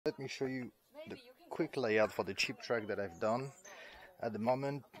Let me show you the quick layout for the cheap track that I've done. At the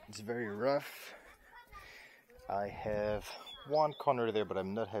moment it's very rough. I have one corner there, but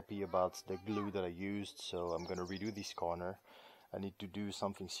I'm not happy about the glue that I used, so I'm gonna redo this corner. I need to do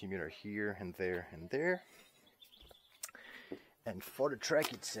something similar here and there and there. And for the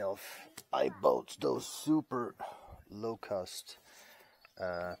track itself, I bought those super low cost,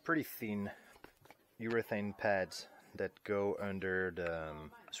 pretty thin urethane pads that go under the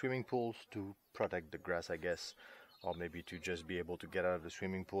swimming pools to protect the grass, I guess, or maybe to just be able to get out of the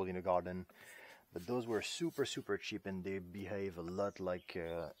swimming pool in a garden. But those were super cheap, and they behave a lot like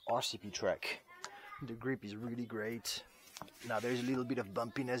RCP track. The grip is really great. Now there's a little bit of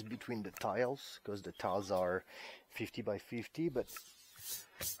bumpiness between the tiles because the tiles are 50 by 50, but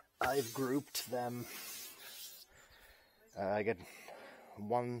I've grouped them. I get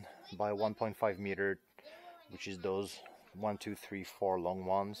 1 by 1.5 meter, which is those 1, 2, 3, 4 long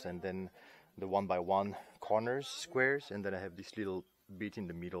ones, and then the 1 by 1 corners, squares, and then I have this little bit in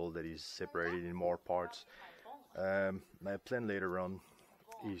the middle that is separated in more parts. My plan later on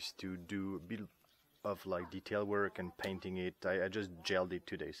is to do a bit of like detail work and painting it. I just gelled it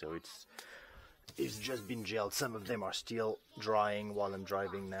today, so it's just been gelled. Some of them are still drying while I'm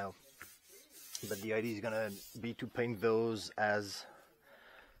driving now, but the idea is gonna be to paint those as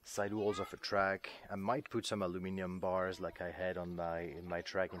sidewalls of a track. I might put some aluminum bars like I had on my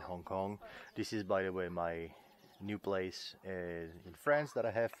track in Hong Kong. This is, by the way, my new place in France that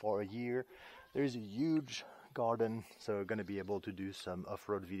I have for a year. There is a huge garden, so we're gonna be able to do some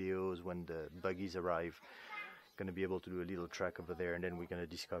off-road videos when the buggies arrive. Gonna be able to do a little track over there, and then we're gonna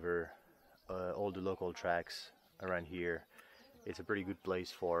discover all the local tracks around here. It's a pretty good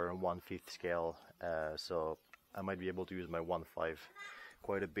place for 1/5 scale, so I might be able to use my 1/5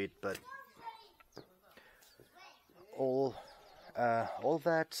 quite a bit, but all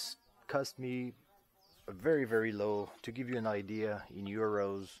that cost me very low. To give you an idea in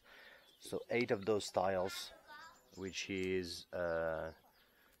euros, so 8 of those tiles, which is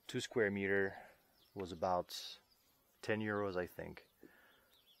 2 square meter, was about 10 euros, I think.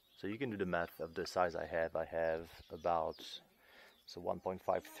 So you can do the math of the size I have. I have about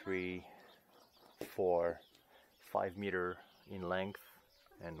 1.53 for 5 meter in length,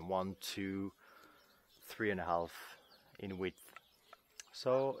 and 1, 2, 3.5 in width.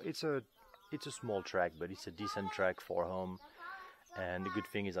 So it's a small track, but it's a decent track for home. And the good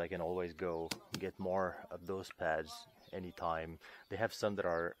thing is I can always go get more of those pads anytime. They have some that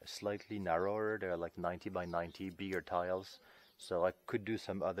are slightly narrower. They're like 90 by 90 bigger tiles, so I could do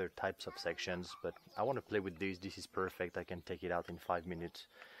some other types of sections, but I want to play with this. This is perfect. I can take it out in 5 minutes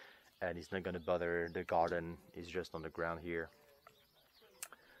and it's not gonna bother the garden. It's just on the ground here.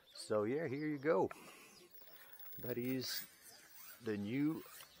 So yeah, here you go. That is the new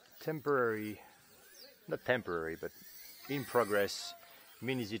temporary, not temporary, but in progress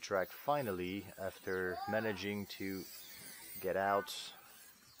mini Z track, finally, after managing to get out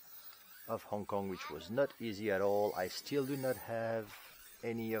of Hong Kong, which was not easy at all. I still do not have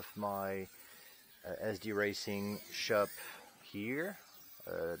any of my SDRacing shop here.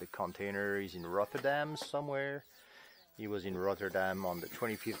 The container is in Rotterdam somewhere. He was in Rotterdam on the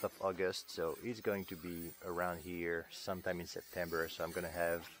 25th of August, so it's going to be around here sometime in September. So I'm gonna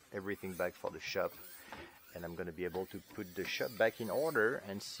have everything back for the shop, and I'm gonna be able to put the shop back in order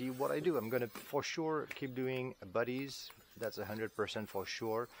and see what I do. I'm gonna for sure keep doing bodies, that's 100% for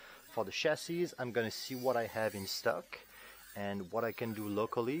sure. For the chassis, I'm gonna see what I have in stock and what I can do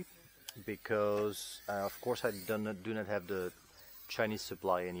locally, because of course I do not have the Chinese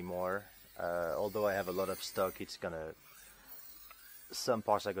supply anymore. Although I have a lot of stock, some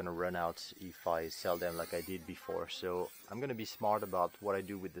parts are gonna run out if I sell them like I did before. So I'm gonna be smart about what I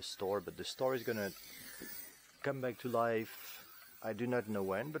do with the store, but the store is gonna come back to life. I do not know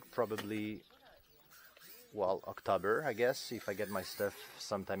when, but probably, well, October, I guess, if I get my stuff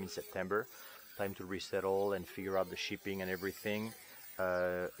sometime in September. Time to resettle and figure out the shipping and everything.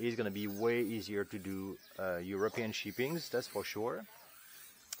 It's gonna be way easier to do European shippings, that's for sure.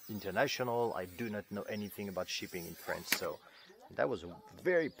 International, I do not know anything about shipping in France, so that was a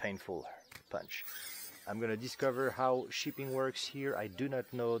very painful punch. I'm gonna discover how shipping works here. I do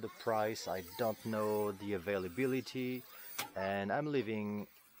not know the price, I don't know the availability, and I'm living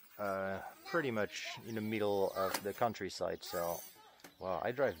pretty much in the middle of the countryside, so well,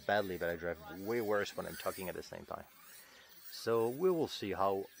 I drive badly, but I drive way worse when I'm talking at the same time. So we will see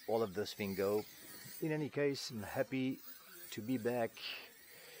how all of those things go. In any case, I'm happy to be back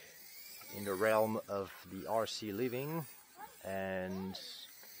in the realm of the RC living, and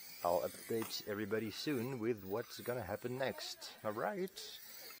I'll update everybody soon with what's gonna happen next. Alright,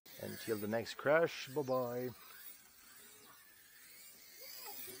 Until the next crash, bye bye.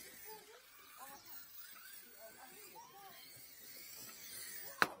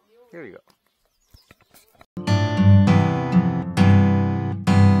 Here you go.